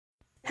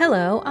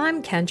Hello,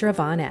 I'm Kendra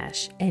Von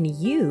Esch, and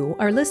you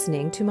are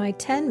listening to my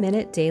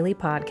 10-minute daily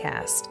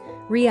podcast,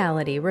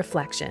 Reality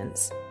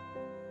Reflections.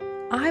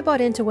 I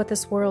bought into what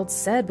this world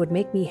said would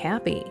make me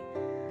happy.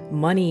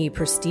 Money,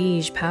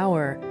 prestige,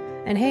 power.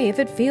 And hey, if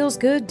it feels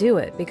good, do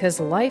it, because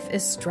life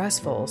is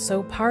stressful,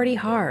 so party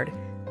hard.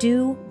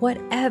 Do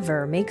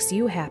whatever makes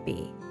you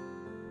happy.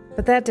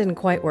 But that didn't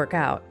quite work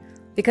out,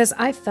 because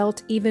I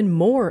felt even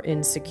more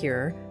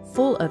insecure,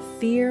 full of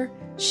fear,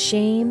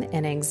 shame,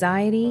 and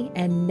anxiety,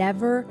 and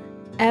never,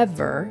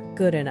 ever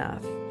good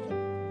enough.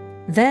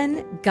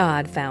 Then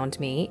God found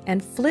me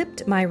and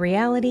flipped my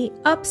reality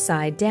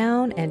upside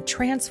down and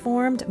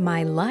transformed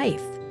my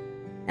life.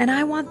 And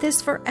I want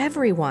this for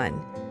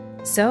everyone.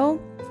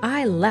 So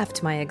I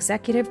left my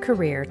executive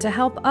career to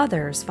help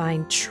others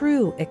find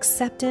true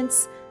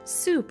acceptance,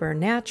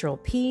 supernatural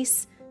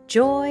peace,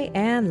 joy,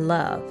 and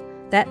love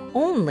that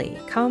only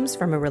comes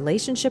from a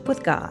relationship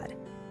with God.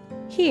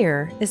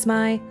 Here is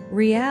my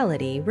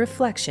reality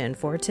reflection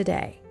for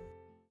today.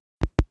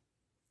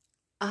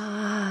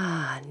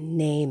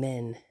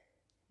 Naaman.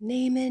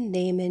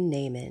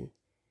 Naaman.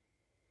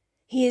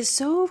 He is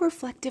so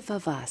reflective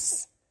of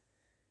us.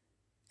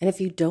 And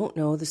if you don't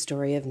know the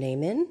story of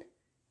Naaman,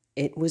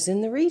 it was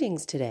in the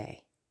readings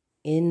today,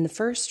 in the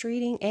first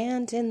reading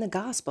and in the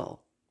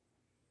gospel.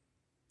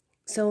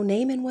 So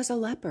Naaman was a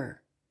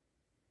leper,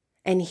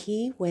 and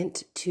he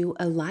went to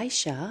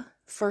Elisha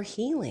for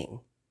healing.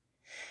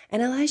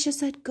 And Elisha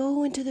said,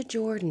 go into the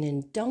Jordan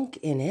and dunk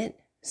in it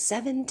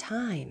 7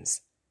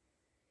 times.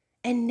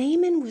 And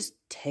Naaman was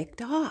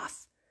ticked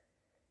off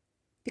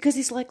because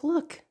he's like,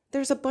 look,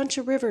 there's a bunch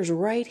of rivers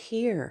right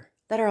here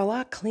that are a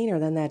lot cleaner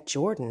than that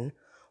Jordan.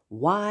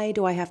 Why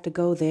do I have to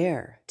go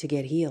there to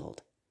get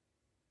healed?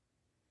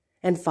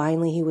 And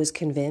finally he was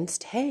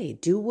convinced, hey,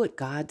 do what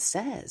God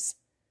says.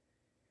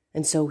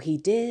 And so he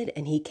did,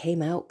 and he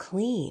came out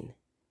clean.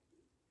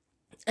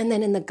 And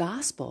then in the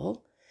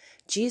gospel,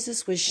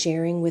 Jesus was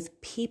sharing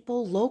with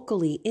people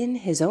locally in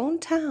his own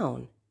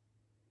town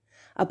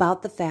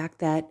about the fact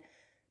that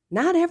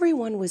not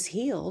everyone was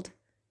healed.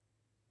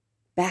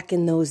 Back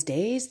in those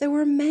days, there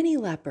were many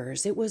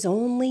lepers. It was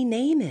only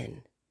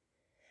Naaman.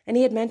 And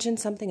he had mentioned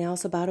something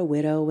else about a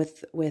widow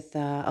with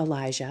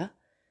Elijah.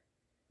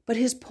 But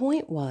his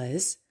point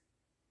was,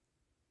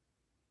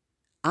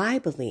 I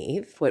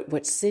believe,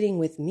 what's sitting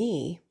with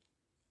me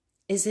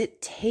is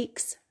it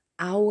takes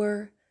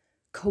our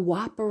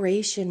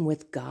cooperation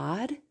with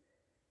God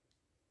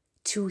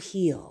to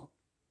heal.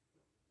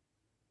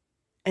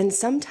 And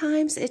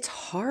sometimes it's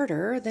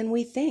harder than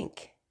we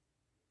think.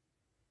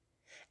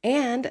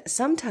 And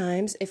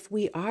sometimes if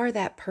we are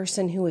that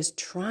person who is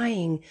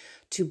trying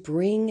to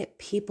bring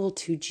people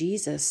to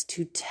Jesus,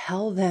 to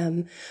tell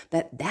them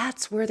that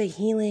that's where the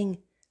healing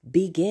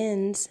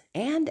begins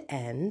and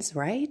ends,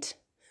 right?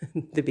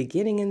 The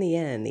beginning and the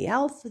end, the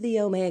Alpha,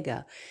 the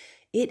Omega.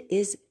 It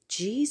is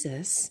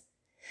Jesus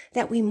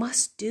that we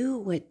must do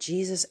what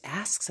Jesus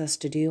asks us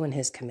to do in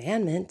his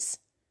commandments.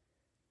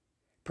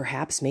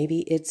 Perhaps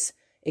maybe it's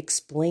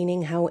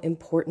explaining how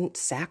important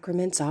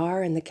sacraments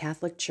are in the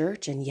Catholic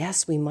Church, and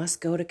yes, we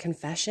must go to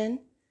confession.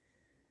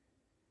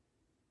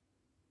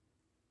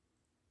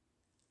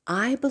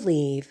 I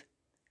believe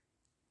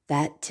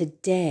that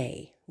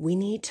today we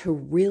need to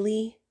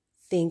really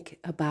think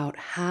about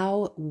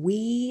how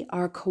we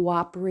are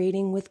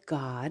cooperating with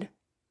God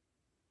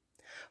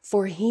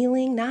for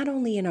healing, not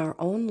only in our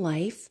own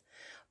life,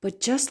 but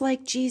just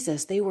like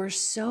Jesus, they were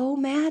so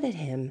mad at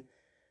him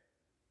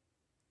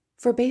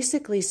for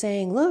basically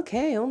saying, look,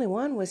 hey, only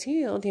one was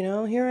healed.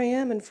 Here I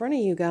am in front of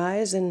you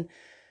guys, and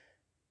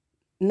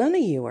none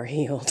of you are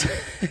healed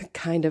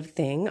kind of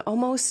thing.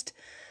 Almost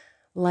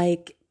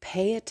like,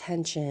 pay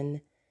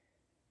attention.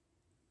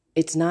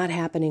 It's not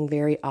happening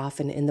very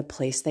often in the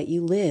place that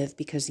you live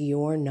because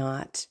you're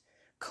not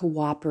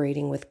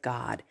cooperating with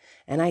God.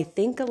 And I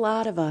think a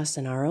lot of us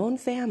in our own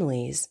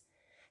families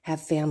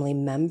have family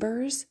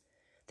members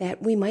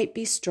that we might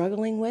be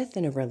struggling with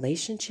in a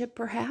relationship,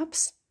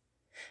 perhaps.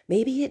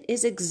 Maybe it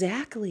is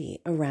exactly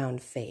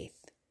around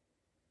faith,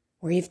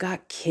 where you've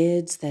got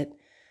kids that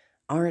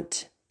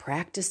aren't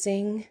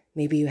practicing.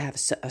 Maybe you have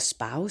a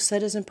spouse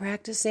that isn't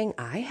practicing.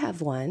 I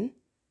have one.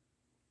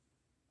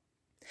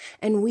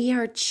 And we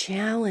are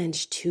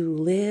challenged to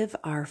live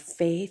our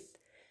faith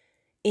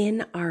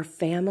in our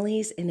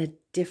families in a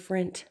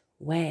different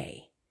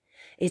way.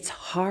 It's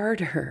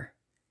harder.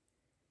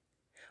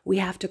 We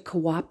have to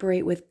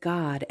cooperate with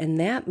God, and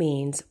that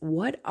means,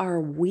 what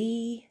are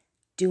we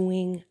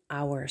doing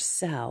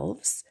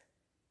ourselves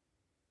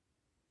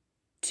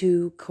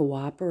to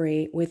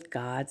cooperate with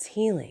God's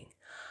healing?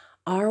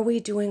 Are we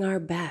doing our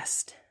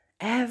best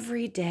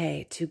every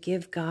day to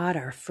give God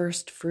our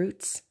first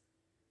fruits?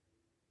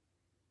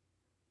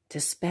 To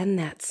spend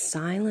that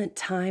silent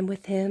time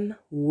with him,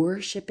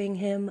 worshiping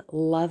him,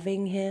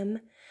 loving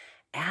him,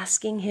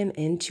 asking him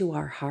into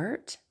our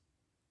heart?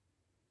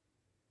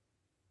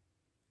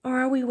 Or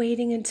are we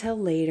waiting until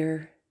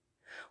later?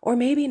 Or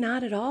maybe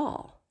not at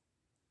all?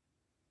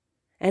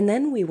 And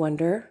then we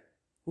wonder,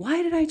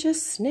 why did I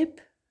just snip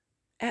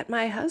at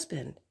my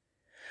husband?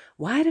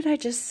 Why did I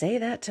just say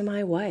that to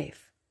my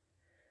wife?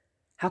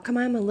 How come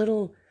I'm a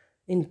little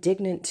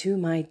indignant to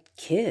my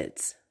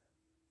kids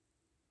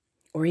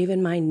or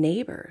even my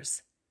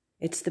neighbors?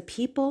 It's the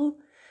people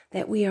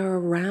that we are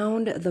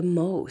around the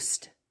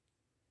most.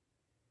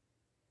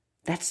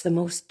 That's the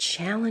most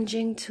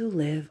challenging to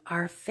live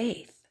our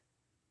faith.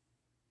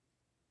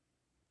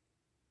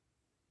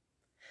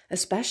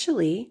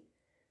 Especially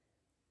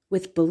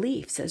with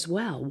beliefs as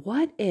well.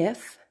 What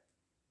if,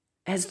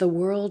 as the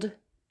world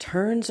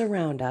turns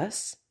around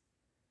us,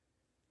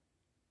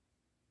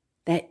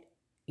 that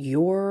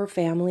your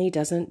family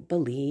doesn't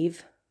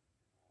believe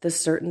the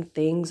certain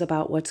things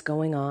about what's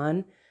going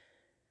on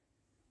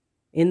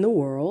in the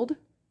world,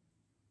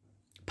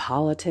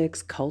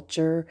 politics,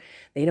 culture,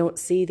 they don't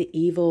see the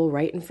evil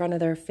right in front of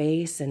their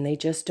face and they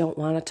just don't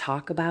want to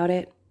talk about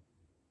it?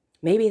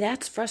 Maybe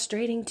that's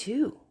frustrating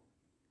too.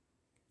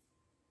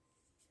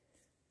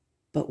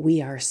 But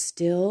we are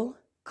still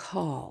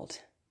called,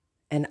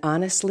 and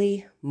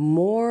honestly,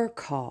 more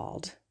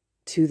called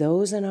to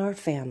those in our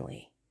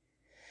family,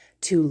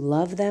 to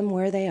love them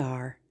where they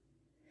are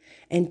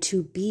and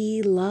to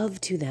be love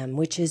to them,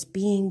 which is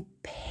being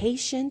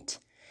patient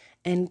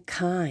and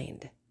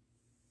kind.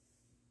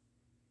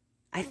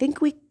 I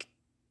think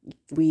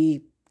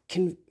we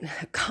can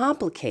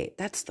complicate,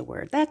 that's the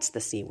word, that's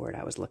the C word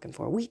I was looking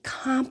for. We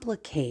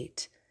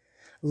complicate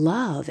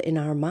love in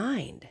our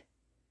mind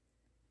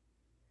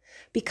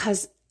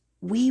because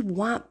we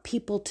want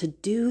people to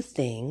do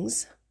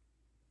things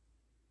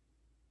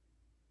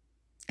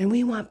and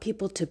we want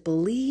people to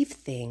believe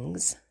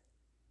things.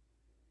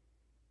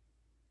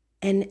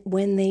 And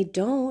when they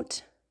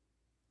don't,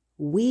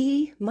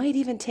 we might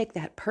even take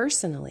that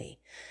personally.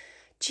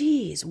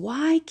 Geez,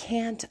 why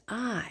can't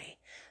I?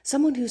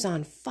 Someone who's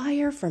on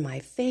fire for my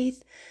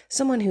faith,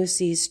 someone who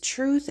sees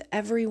truth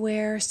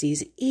everywhere,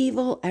 sees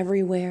evil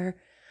everywhere.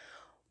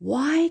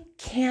 Why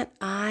can't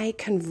I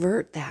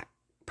convert that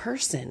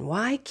person?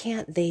 Why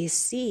can't they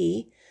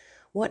see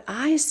what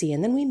I see?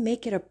 And then we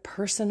make it a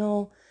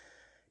personal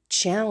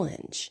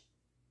challenge.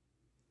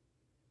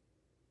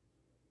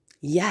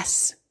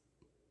 Yes,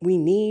 we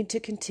need to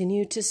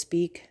continue to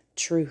speak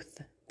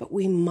truth, but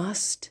we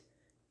must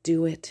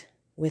do it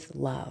with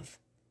love.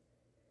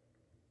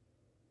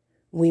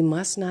 We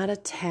must not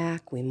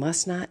attack, we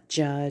must not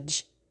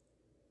judge.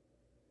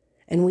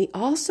 And we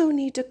also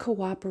need to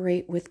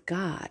cooperate with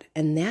God,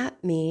 and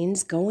that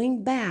means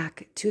going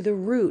back to the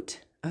root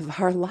of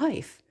our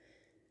life,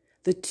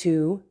 the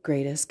 2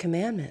 greatest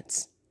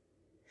commandments.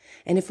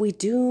 And if we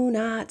do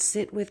not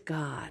sit with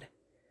God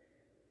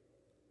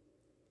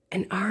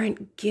and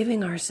aren't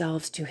giving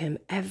ourselves to Him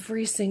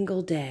every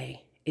single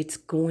day, it's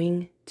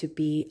going to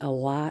be a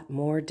lot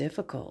more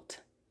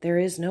difficult. There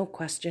is no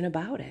question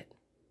about it.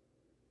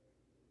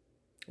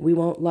 We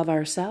won't love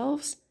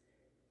ourselves.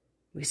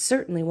 We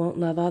certainly won't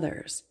love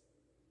others.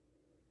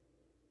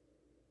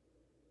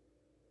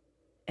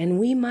 And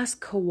we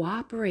must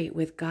cooperate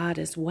with God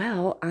as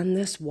well on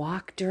this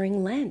walk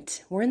during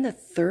Lent. We're in the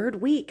 3rd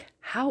week.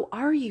 How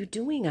are you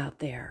doing out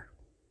there?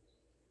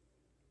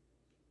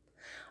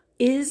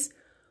 Is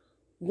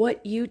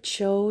what you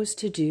chose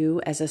to do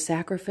as a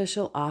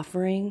sacrificial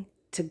offering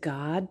to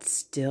God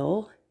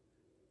still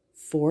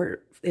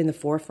in the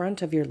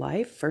forefront of your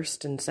life,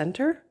 first and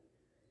center?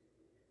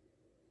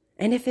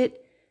 And if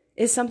it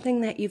is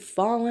something that you've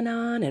fallen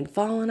on and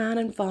fallen on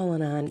and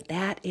fallen on,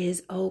 that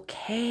is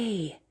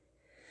okay.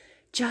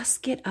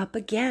 Just get up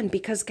again,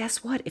 because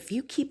guess what? If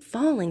you keep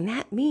falling,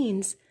 that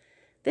means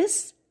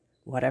this,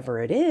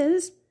 whatever it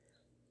is,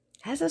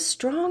 has a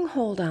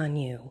stronghold on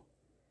you.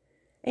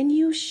 And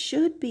you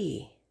should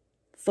be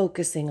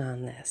focusing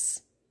on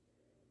this.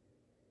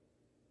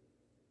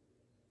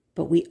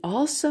 But we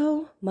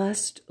also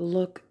must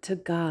look to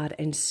God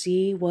and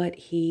see what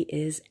He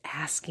is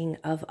asking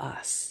of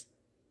us.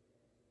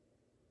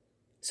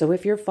 So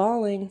if you're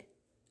falling,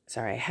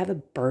 sorry, I have a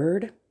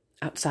bird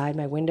outside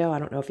my window. I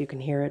don't know if you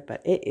can hear it,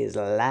 but it is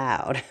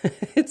loud.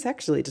 It's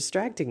actually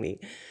distracting me.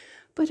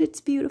 But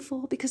it's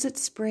beautiful because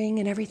it's spring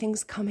and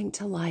everything's coming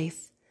to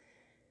life.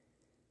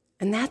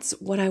 And that's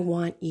what I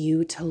want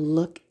you to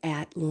look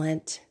at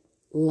Lent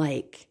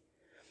like.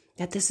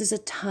 That this is a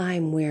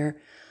time where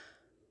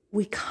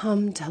we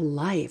come to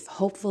life.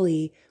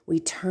 Hopefully, we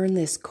turn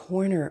this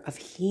corner of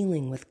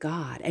healing with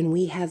God, and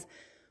we have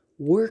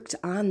worked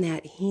on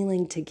that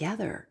healing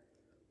together.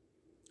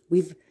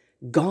 We've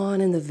gone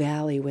in the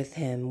valley with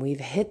Him. We've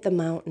hit the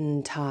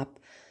mountaintop.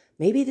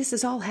 Maybe this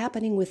is all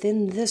happening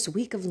within this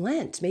week of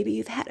Lent. Maybe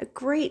you've had a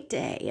great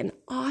day, an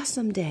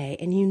awesome day,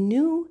 and you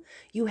knew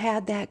you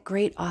had that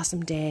great,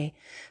 awesome day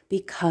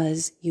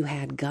because you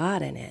had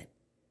God in it.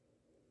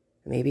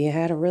 Maybe you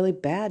had a really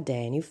bad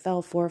day and you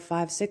fell 4,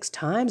 5, 6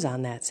 times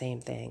on that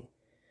same thing.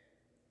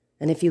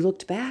 And if you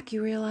looked back,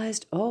 you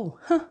realized,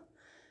 I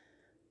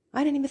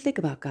didn't even think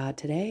about God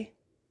today.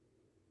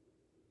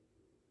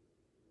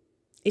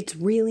 It's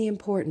really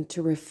important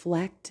to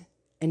reflect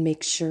and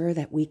make sure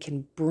that we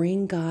can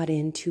bring God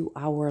into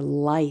our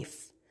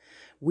life.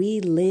 We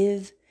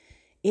live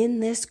in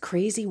this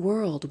crazy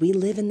world. We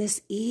live in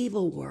this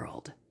evil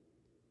world.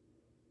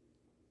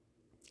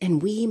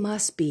 And we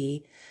must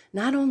be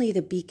not only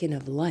the beacon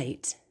of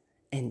light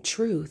and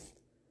truth,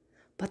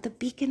 but the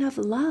beacon of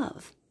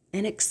love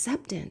and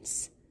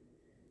acceptance.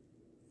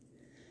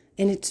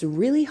 And it's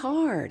really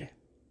hard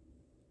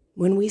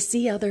when we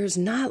see others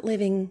not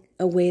living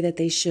a way that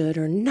they should,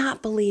 or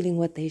not believing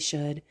what they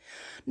should,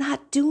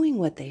 not doing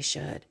what they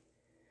should,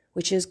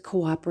 which is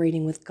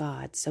cooperating with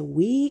God. So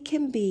we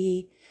can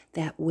be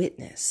that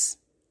witness.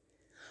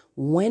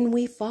 When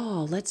we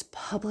fall, let's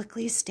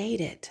publicly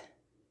state it.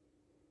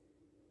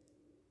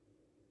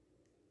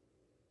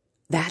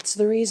 That's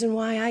the reason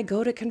why I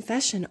go to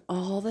confession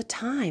all the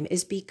time,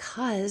 is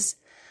because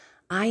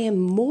I am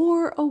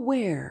more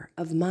aware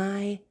of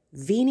my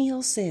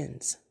venial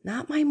sins,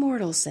 not my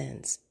mortal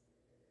sins.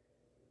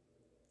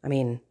 I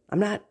mean, I'm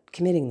not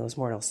committing those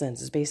mortal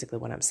sins, is basically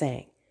what I'm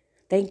saying.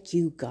 Thank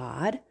you,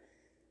 God.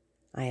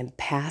 I am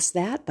past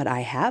that, but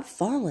I have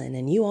fallen,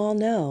 and you all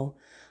know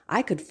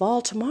I could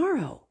fall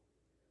tomorrow.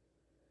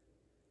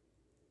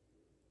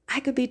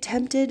 I could be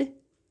tempted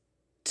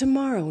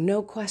tomorrow,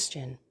 no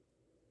question.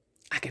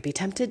 I could be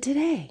tempted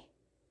today.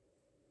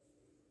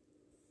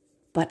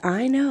 But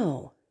I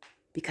know,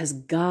 because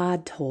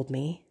God told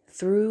me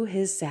through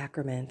his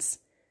sacraments,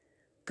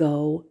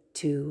 go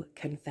to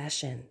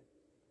confession.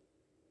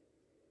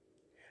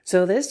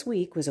 So this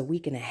week was a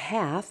week and a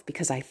half,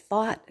 because I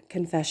thought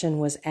confession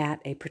was at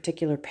a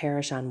particular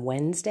parish on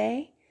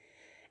Wednesday,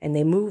 and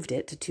they moved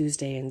it to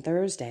Tuesday and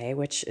Thursday,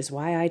 which is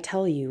why I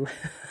tell you,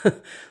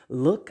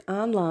 look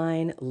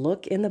online,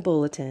 look in the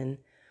bulletin,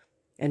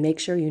 and make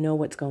sure you know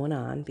what's going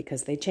on,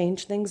 because they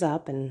change things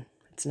up, and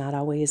it's not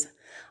always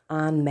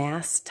on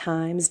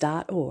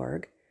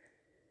masstimes.org.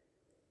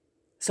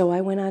 So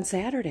I went on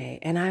Saturday,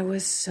 and I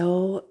was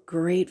so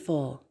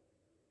grateful,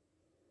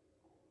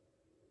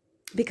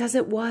 because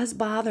it was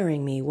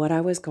bothering me what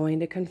I was going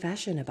to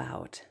confession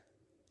about.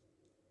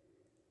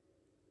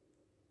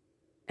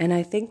 And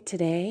I think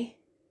today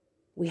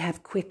we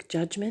have quick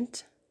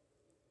judgment.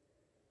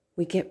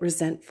 We get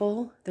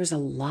resentful. There's a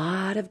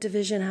lot of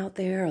division out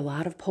there, a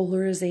lot of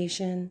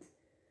polarization.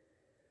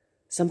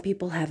 Some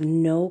people have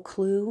no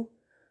clue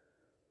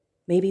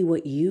maybe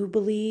what you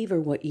believe or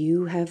what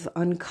you have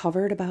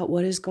uncovered about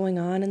what is going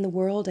on in the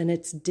world, and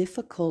it's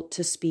difficult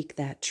to speak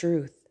that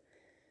truth.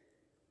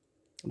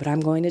 But I'm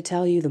going to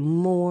tell you, the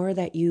more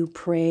that you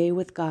pray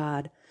with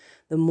God,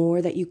 the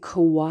more that you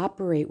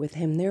cooperate with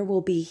him, there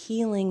will be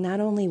healing not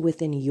only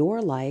within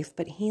your life,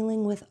 but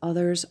healing with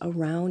others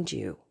around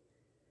you.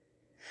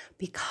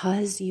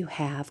 Because you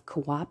have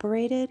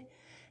cooperated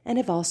and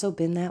have also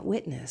been that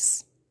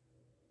witness.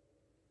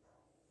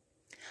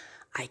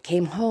 I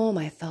came home,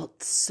 I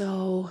felt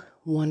so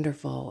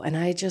wonderful, and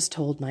I just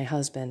told my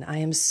husband, I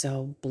am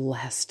so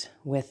blessed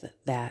with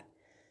that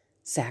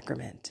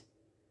sacrament.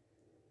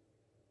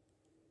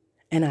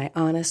 And I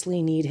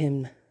honestly need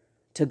him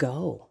to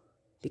go,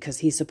 because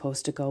he's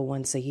supposed to go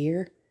once a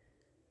year.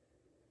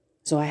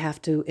 So I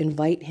have to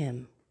invite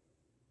him.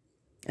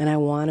 And I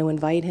want to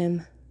invite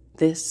him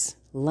this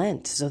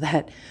Lent so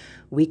that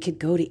we could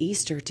go to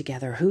Easter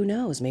together. Who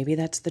knows? Maybe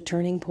that's the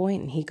turning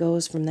point, and he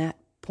goes from that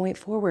point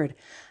forward.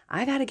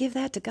 I got to give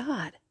that to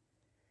God.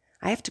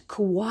 I have to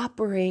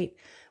cooperate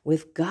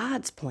with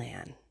God's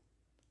plan.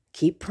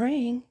 Keep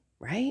praying,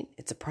 right?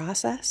 It's a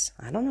process.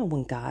 I don't know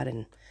when God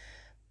and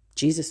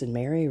Jesus and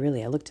Mary,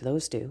 really, I look to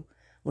those two,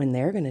 when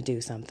they're going to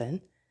do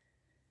something.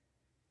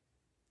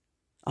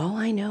 All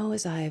I know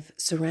is I've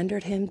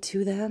surrendered him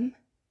to them,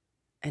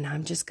 and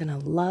I'm just going to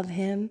love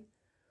him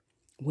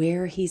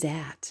where he's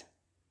at.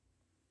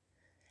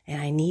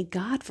 And I need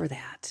God for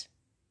that.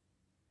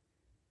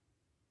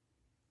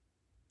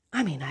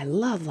 I mean, I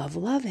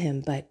love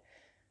him, but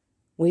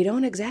we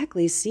don't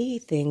exactly see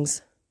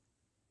things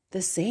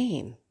the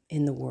same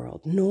in the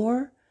world,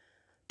 nor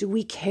do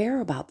we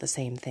care about the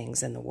same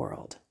things in the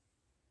world.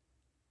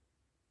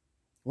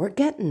 We're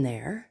getting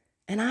there,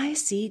 and I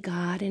see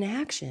God in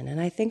action, and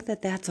I think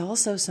that that's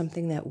also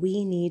something that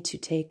we need to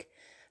take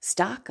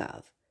stock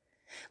of.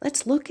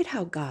 Let's look at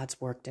how God's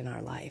worked in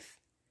our life.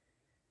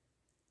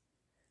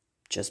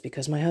 Just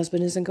because my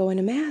husband isn't going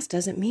to Mass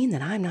doesn't mean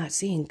that I'm not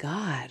seeing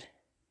God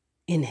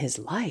in his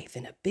life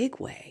in a big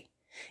way,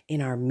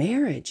 in our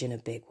marriage in a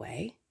big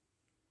way.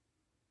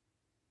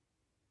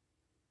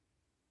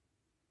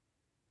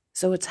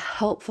 So it's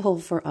helpful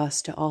for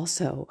us to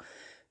also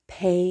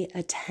pay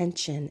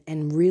attention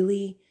and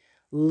really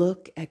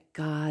look at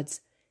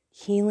God's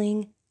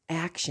healing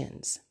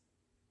actions,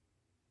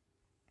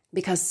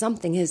 because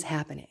something is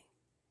happening.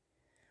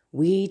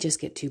 We just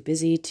get too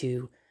busy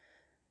to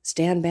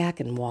stand back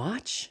and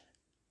watch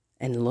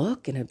and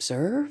look and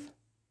observe,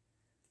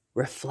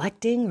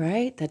 reflecting,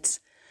 right?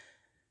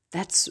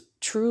 That's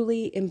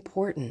truly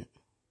important.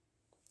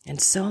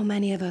 And so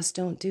many of us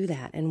don't do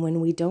that. And when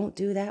we don't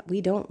do that, we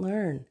don't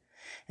learn,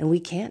 and we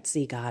can't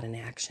see God in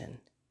action.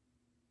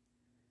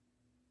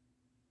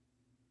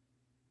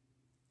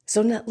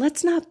 So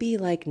let's not be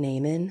like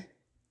Naaman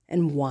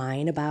and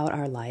whine about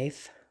our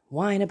life,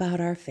 whine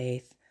about our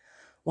faith,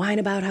 whine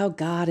about how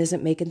God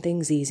isn't making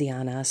things easy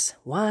on us.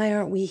 Why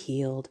aren't we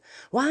healed?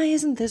 Why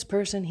isn't this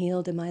person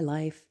healed in my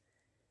life?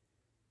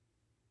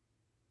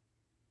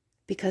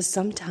 because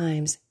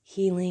sometimes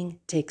healing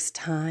takes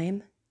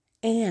time,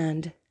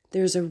 and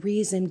there's a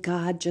reason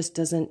God just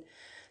doesn't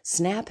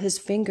snap his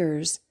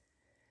fingers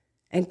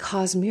and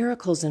cause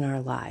miracles in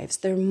our lives.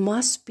 There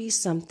must be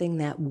something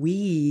that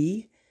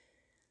we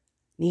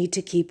need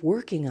to keep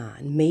working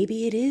on.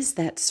 Maybe it is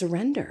that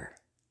surrender.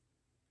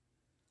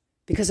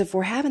 Because if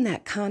we're having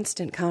that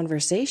constant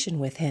conversation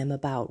with him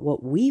about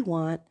what we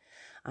want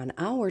on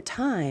our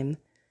time,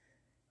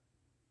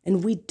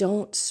 and we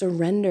don't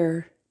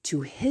surrender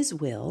to his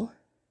will,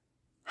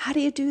 how do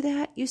you do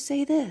that? You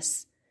say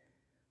this: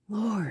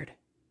 Lord,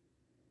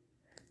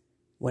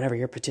 whatever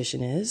your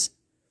petition is,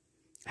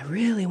 I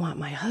really want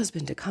my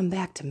husband to come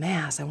back to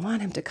Mass. I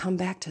want him to come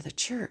back to the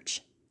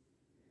church.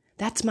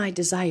 That's my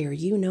desire.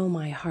 You know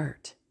my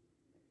heart.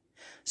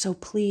 So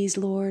please,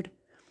 Lord,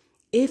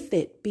 if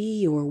it be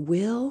your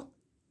will,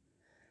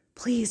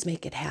 please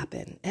make it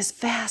happen as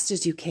fast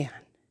as you can.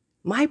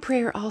 My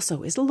prayer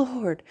also is,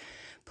 Lord,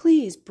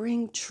 please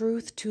bring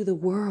truth to the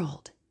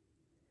world.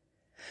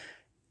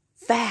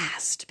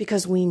 Fast,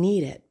 because we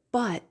need it.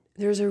 But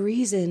there's a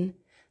reason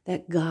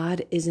that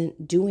God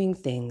isn't doing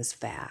things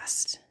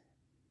fast.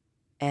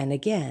 And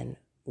again,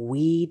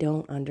 we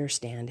don't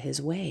understand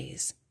his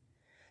ways.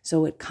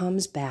 So it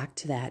comes back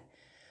to that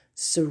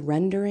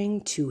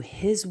surrendering to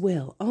his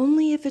will.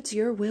 Only if it's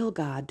your will,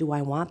 God, do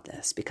I want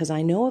this. Because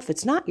I know if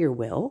it's not your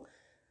will,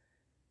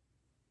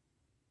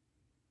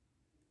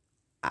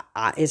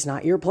 it's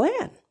not your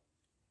plan.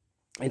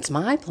 It's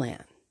my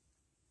plan.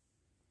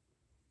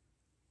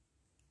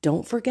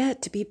 Don't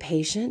forget to be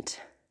patient,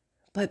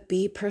 but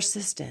be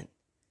persistent.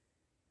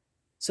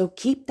 So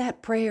keep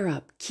that prayer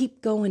up.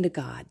 Keep going to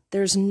God.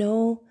 There's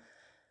no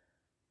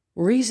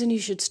reason you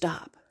should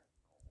stop.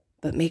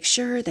 But make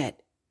sure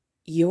that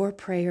your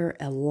prayer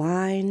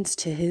aligns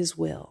to his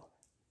will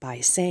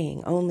by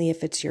saying only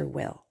if it's your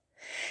will.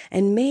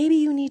 And maybe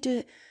you need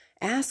to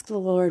ask the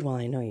Lord, well,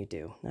 I know you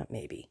do, not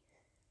maybe.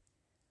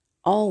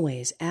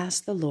 Always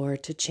ask the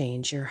Lord to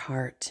change your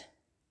heart,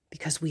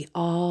 because we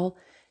all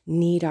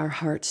need our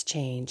hearts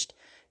changed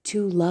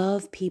to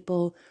love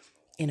people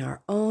in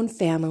our own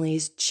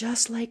families,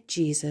 just like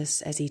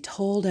Jesus, as he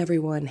told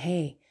everyone,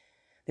 hey,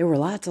 there were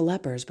lots of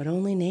lepers, but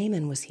only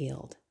Naaman was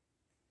healed.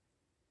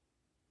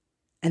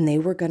 And they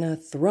were going to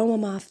throw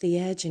him off the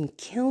edge and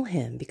kill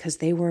him because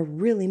they were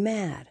really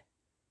mad.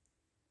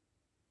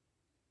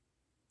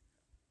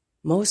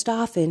 Most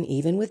often,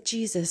 even with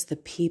Jesus, the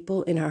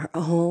people in our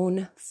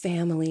own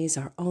families,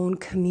 our own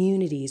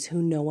communities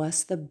who know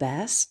us the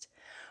best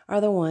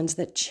are the ones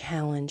that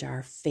challenge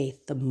our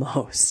faith the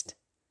most.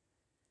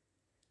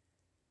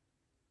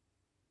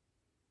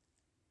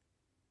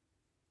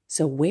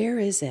 So where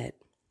is it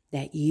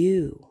that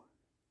you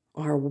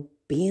are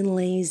being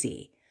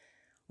lazy,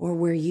 or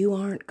where you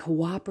aren't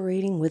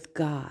cooperating with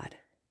God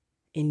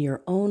in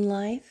your own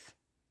life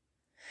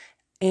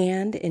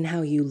and in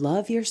how you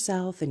love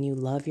yourself and you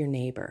love your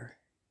neighbor?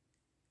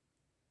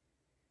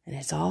 And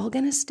it's all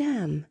going to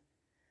stem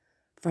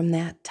from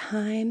that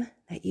time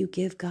that you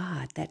give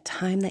God, that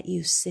time that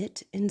you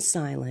sit in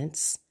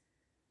silence,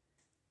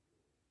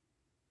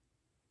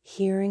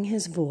 hearing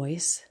his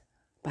voice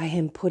by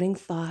him putting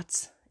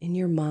thoughts in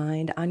your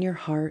mind, on your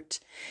heart,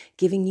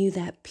 giving you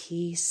that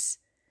peace.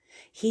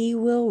 He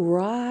will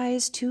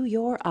rise to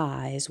your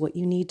eyes what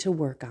you need to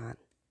work on.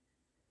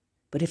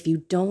 But if you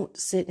don't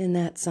sit in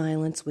that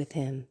silence with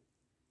him,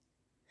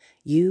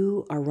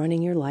 you are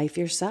running your life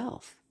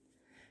yourself.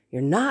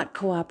 You're not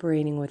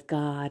cooperating with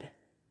God,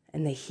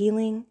 and the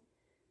healing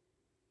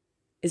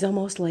is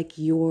almost like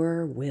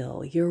your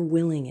will. You're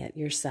willing it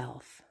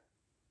yourself.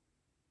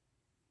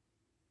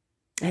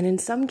 And in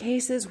some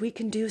cases, we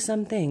can do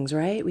some things,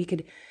 right? We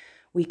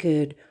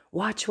could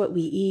watch what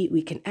we eat.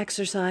 We can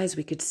exercise.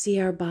 We could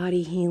see our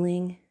body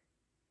healing.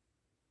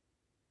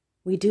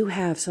 We do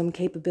have some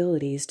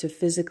capabilities to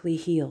physically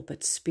heal,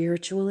 but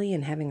spiritually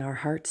and having our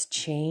hearts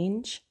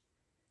change,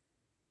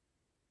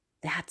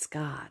 that's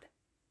God.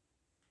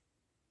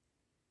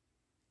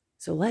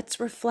 So let's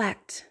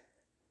reflect.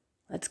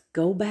 Let's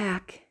go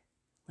back.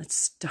 Let's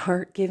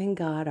start giving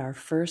God our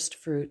first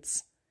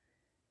fruits.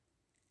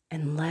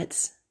 And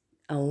let's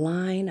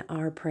align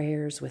our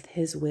prayers with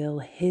his will,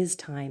 his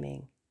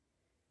timing.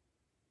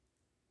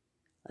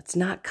 Let's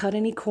not cut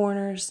any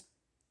corners,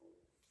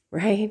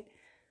 right?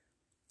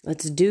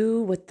 Let's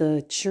do what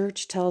the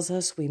church tells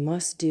us we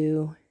must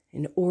do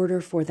in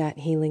order for that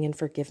healing and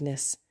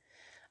forgiveness.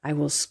 I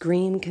will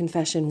scream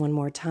confession one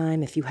more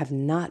time. If you have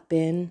not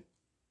been,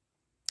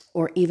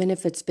 or even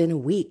if it's been a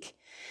week,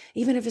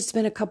 even if it's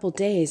been a couple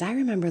days. I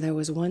remember there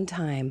was one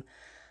time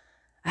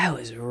I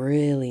was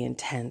really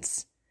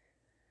intense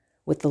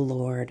with the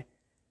Lord,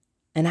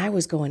 and I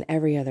was going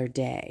every other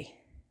day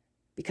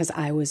because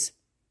I was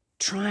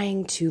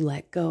trying to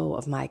let go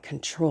of my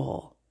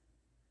control.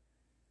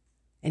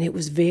 And it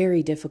was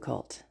very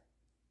difficult.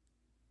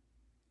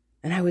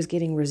 And I was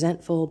getting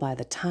resentful by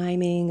the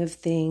timing of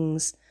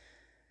things.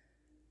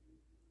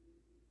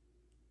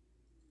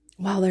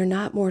 While they're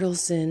not mortal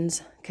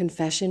sins,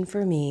 confession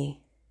for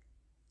me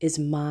is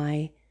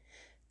my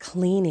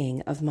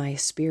cleaning of my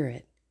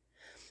spirit.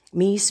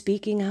 Me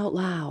speaking out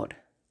loud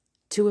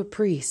to a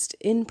priest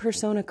in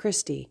persona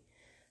Christi,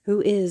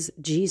 who is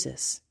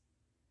Jesus,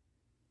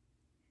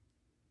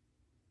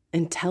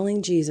 and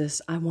telling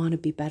Jesus, I want to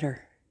be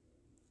better.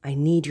 I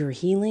need your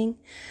healing.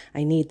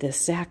 I need this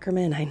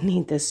sacrament. I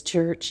need this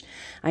church.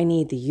 I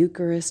need the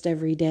Eucharist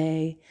every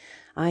day.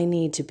 I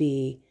need to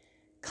be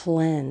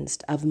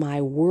cleansed of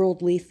my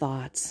worldly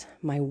thoughts,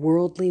 my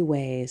worldly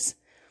ways,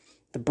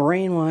 the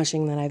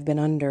brainwashing that I've been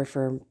under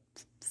for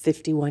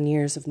 51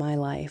 years of my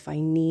life. I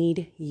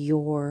need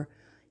your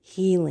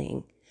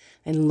healing.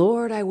 And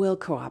Lord, I will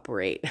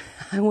cooperate.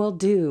 I will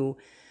do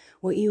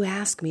what you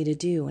ask me to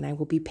do, and I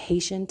will be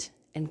patient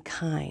and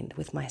kind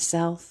with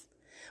myself,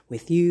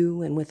 with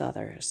you, and with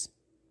others.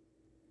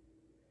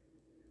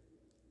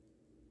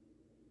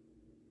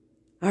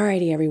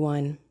 Alrighty,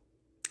 everyone.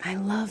 I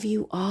love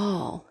you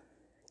all.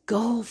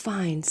 Go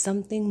find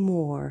something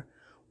more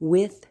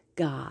with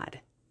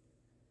God.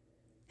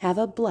 Have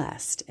a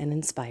blessed and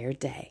inspired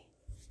day.